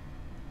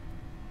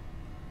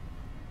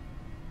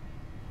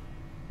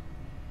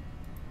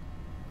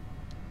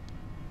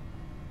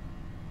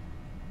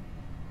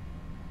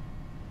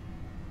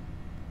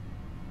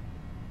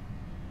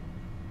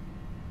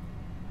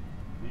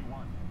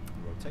 V1.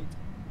 Rotate.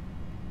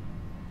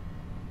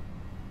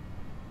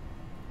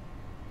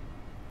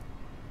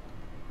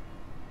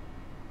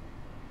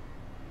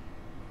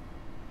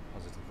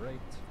 Positive rate.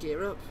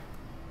 Gear up.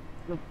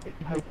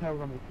 Hotel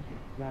runway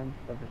 26 land,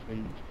 service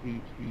range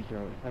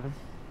 2207.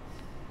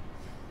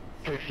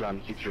 Coastline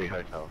 23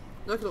 Hotel.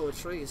 Look at all the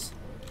trees.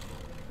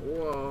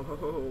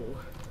 Whoa.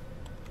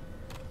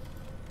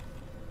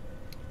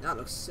 That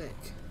looks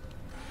sick.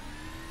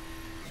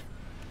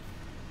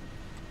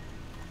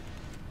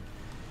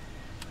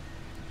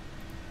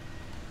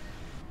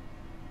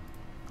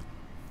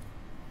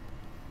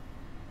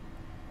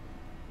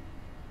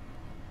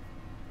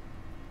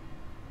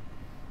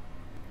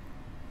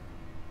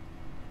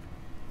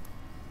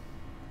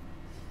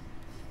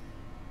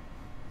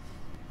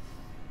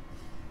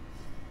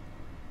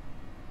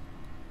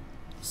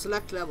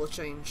 Select level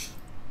change.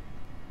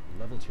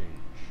 Level change.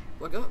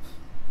 Look up.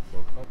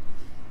 Woke up.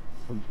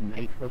 Thomson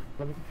 8 plus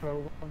weather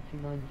control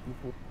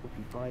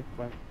 129.45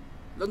 west.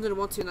 London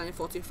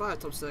 129.45,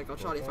 Thomson Echo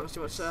Charlie, thanks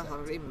so much, sir. Have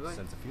a good evening, bye.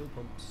 Centre fuel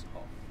pumps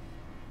off.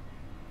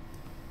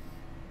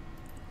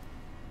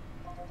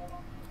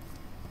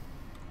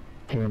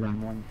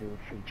 Airline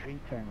 1033,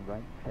 turn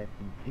right,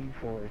 setting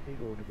 240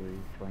 degrees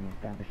when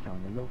established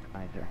on the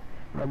localizer.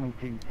 Runway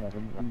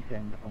 27,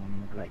 descend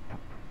on the right top.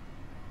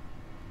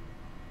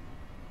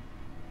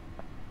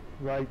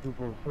 Right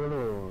before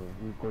follow,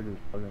 we've got to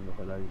follow the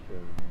localizer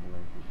and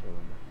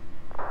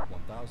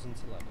 1000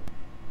 to level.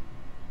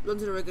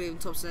 London Regular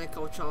Thomson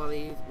Echo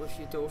Charlie, if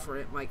you do for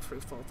it, Mike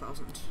through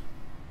 4000.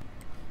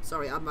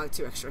 Sorry, I'm Mag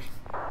 2 extra.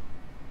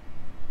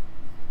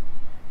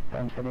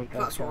 Thomson Echo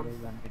Class Charlie,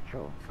 1. land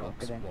control. Class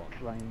Climb 1.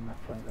 Climb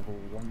flight level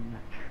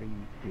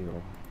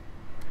 130.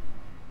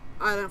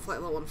 Island flight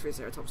level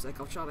 130, Thomson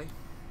Echo Charlie.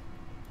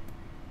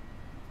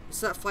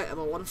 Set flight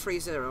level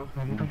 130.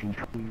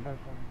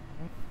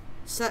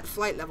 Set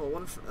flight level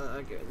 1.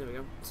 Okay, there we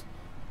go.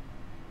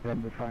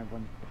 November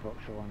 51,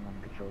 Foxtrot 1,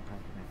 land control,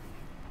 pattern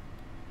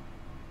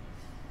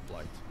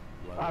Flight.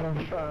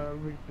 Addons,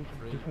 Level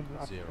 30.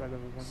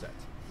 Set.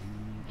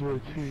 Zero Are you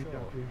two,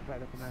 sure?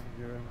 flight up 90,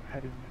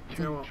 heading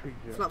Zero.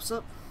 230. Flaps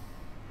up.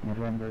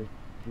 November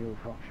 0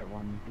 Foxtrot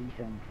 1,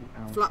 descend to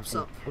altitude Flaps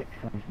up.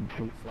 6,000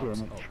 feet, Flaps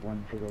QNH up.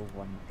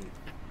 1018.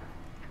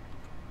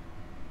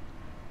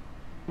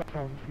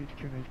 1,000 feet,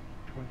 QNH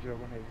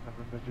 1018,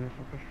 November 0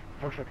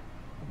 Foxtrot.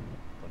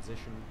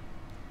 Transition.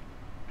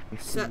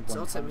 Set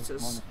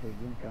altimeters. Monitor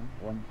income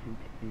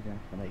 122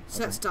 destination.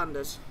 Set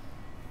standard.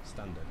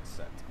 Standard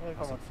set. Yeah,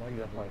 come As on, a flight do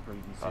that level like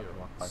really 0,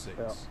 fast.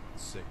 6,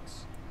 6.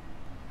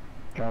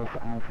 Golf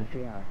Alpha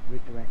CR,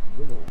 redirect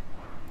Willow.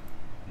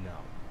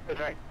 Now.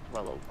 Right.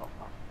 Well,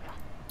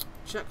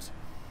 Checked.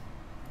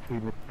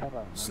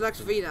 Cover. Select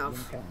VNAV.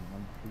 Income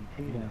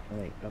 122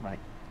 destination. Bye-bye.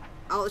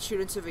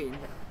 Altitude intervene.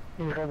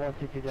 If I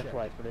wanted to just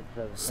like, but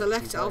it's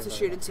Select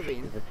altitude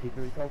intervene.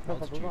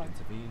 Altitude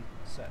intervene.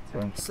 Set.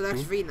 Select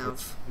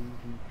VNAV.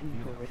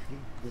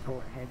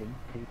 Report heading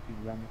to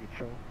the land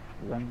control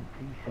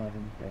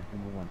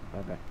 127.1.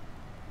 Bye-bye.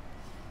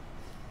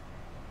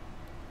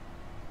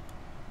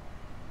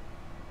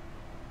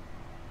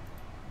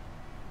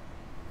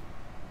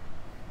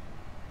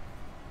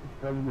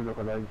 Probably the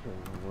localizer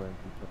where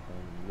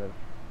it's left.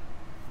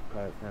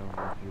 Right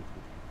now,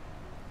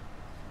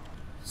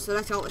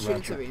 Select altitude Roger.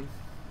 intervene.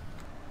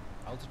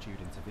 Altitude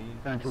intervene.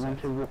 Down to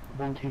Set.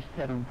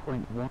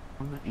 127.1,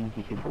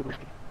 easy to Well,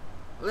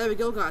 there we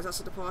go, guys. That's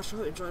the departure.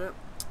 Hope you enjoyed it.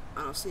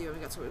 And I'll see you when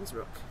we get to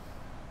Innsbruck.